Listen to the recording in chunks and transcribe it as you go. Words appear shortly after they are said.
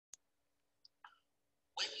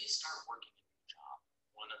start working a new job,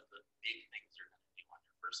 one of the big things you're going to do on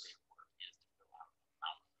your first day of work is to fill out a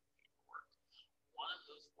mountain of paperwork. One of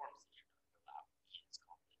those forms that you're going to fill out is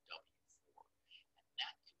called the W-4, and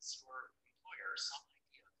that gives your employer some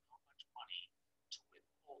idea of how much money to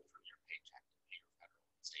withhold from your paycheck to pay your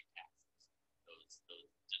federal and state taxes. Those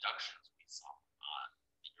deductions we saw on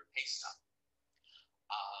your pay stub.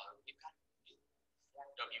 We've got a new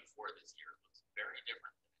Form W-4 this year. It looks very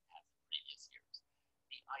different than it has in previous years.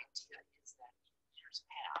 The idea is that in years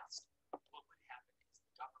past, what would happen is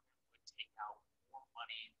the government would take out more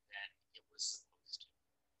money than it was supposed to.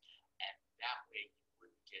 And that way you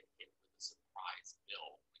wouldn't get hit with a surprise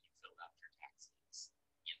bill when you filled out your taxes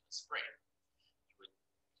in the spring. You would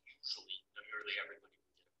usually, nearly everybody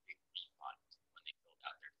would get a big refund when they filled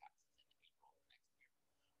out their taxes in April of next year.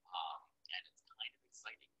 And it's kind of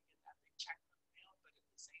exciting to get that big check in the mail, but at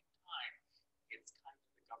the same time, it's kind of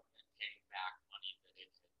the government paying back money that it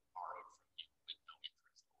had borrowed from you with no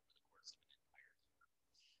interest over the course of an entire year.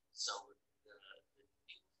 So the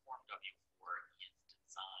new Form W-4 is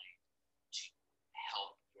designed to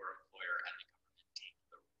help your employer and the government take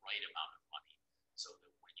the right amount of money so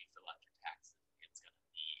that when you fill out your taxes, it's going to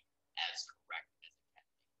be as correct as it can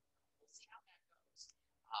be. We'll see how that goes.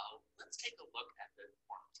 Let's take a look at the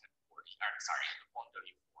Form 1040, the Form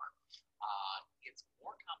W-4. It's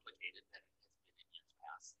more complicated than it has been in years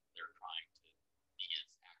past. They're trying to be as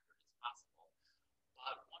accurate as possible.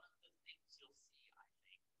 But one of the things you'll see, I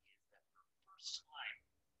think, is that for first-time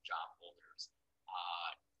job holders,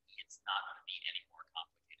 it's not going to be any more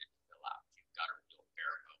complicated to fill out. You've got a real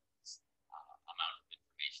bare bones amount of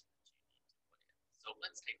information that you need to put in. So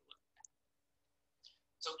let's take a look at that.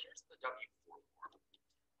 So here's the W-4 form.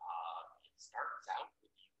 It starts out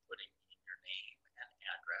with you putting in your name and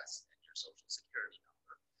address and your social security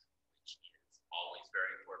number, which is always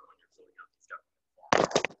very important when you're filling out these government forms.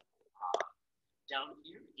 Down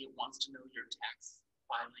here, it wants to know your tax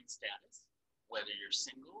filing status, whether you're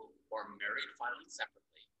single or married filing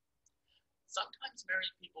separately. Sometimes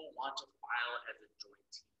married people want to file as a joint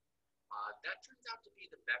team. That turns out to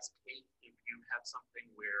be the best case if you have something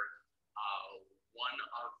where one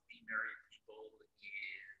of the married people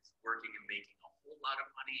is working and making a whole lot of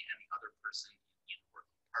money and the other person is either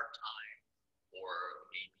working part-time or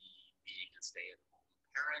maybe being a stay-at-home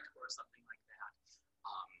parent or something like that.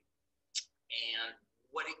 And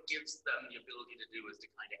what it gives them the ability to do is to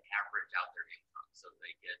kind of average out their income so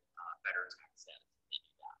they get better tax status if they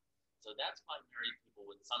do that. So that's why married people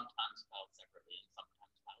would sometimes file separately and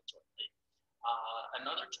sometimes file jointly.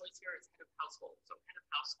 Another choice here is head of household. So head of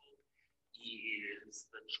household is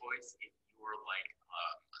the choice if you're like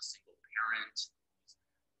a single parent who's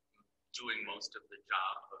doing most of the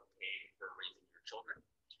job of paying for raising your children.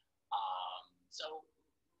 So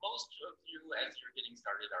most of you, as you're getting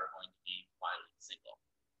started, are going to be filing single.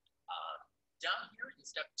 Down here in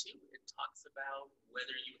step 2, it talks about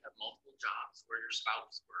whether you have multiple jobs or your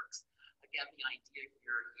spouse works. Again, the idea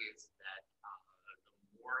here is that the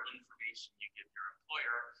more information you give your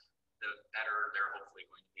employer, the better they're hopefully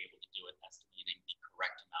going to be able to do at estimating the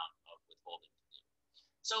correct amount of withholding to do.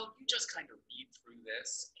 So you just kind of read through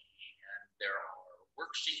this, and there are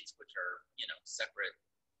worksheets, which are, separate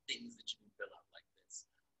things that you can fill out like this.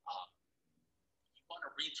 You want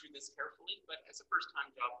to read through this carefully, but as a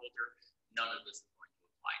first-time job holder, none of this is going to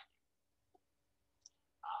apply to you.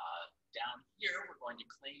 Down here, we're going to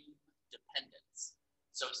claim dependents.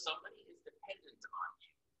 So somebody is dependent on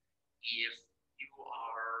you if you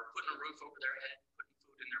are putting a roof over their head, putting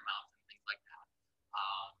food in their mouth, and things like that.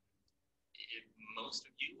 Most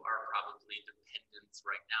of you are probably dependents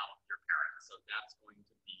right now of your parents, so that's going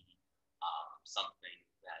to be something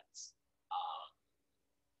that's,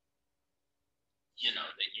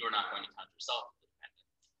 that you're not going to count yourself as dependent.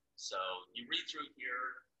 So you read through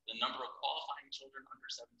here the number of qualifying children under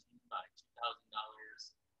 17 by $2,000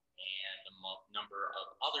 and the number of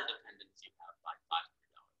other dependents you have by $500.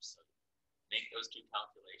 So make those two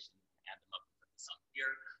calculations and add them up and put the sum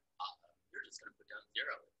here. You're just going to put down 0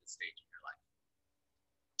 at this stage in your life.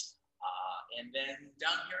 And then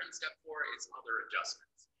down here in step 4 is other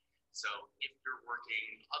adjustments. So if you're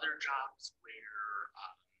working other jobs where,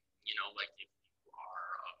 like if you are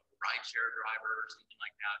a rideshare driver or something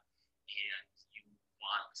like that, and you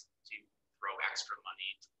want to throw extra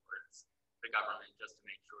money towards the government just to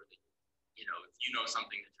make sure that, if you know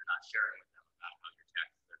something that you're not sharing with them about how your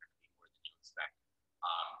taxes are going to be more than you expect,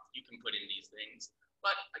 you can put in these things.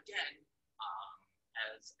 But again,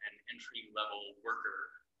 as an entry-level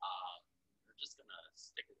worker, you're just going to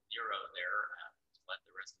stick a 0 there and let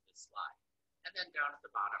the rest of this slide. And then down at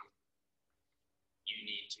the bottom, you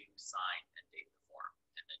need to sign and date the form,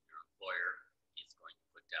 and then your employer is going to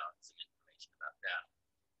put down some information about that,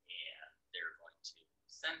 and they're going to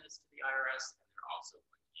send this to the IRS, and they're also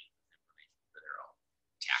going to use this information for their own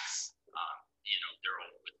tax, their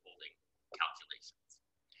own withholding calculations.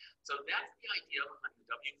 So that's the idea behind the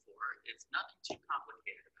W-4. It's nothing too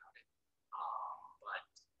complicated about it,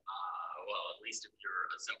 well, at least if you're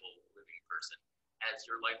a simple living person. As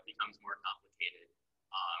your life becomes more complicated,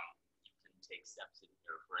 you can take steps in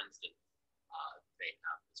here. For instance, they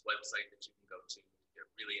have this website that you can go to get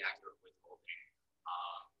really accurate withholding.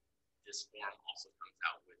 This form also comes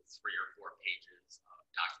out with 3 or 4 pages of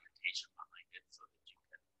documentation behind it so that you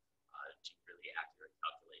can do really accurate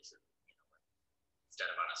calculations. Instead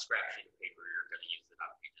of on a scrap sheet of paper, you're going to use it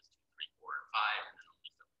on pages 2, 3, 4, and 5, and then only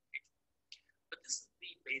so many pages. But this is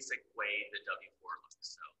the basic way the W-4 looks.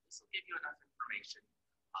 So this will give you enough information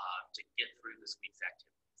to get through this week's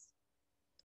activity.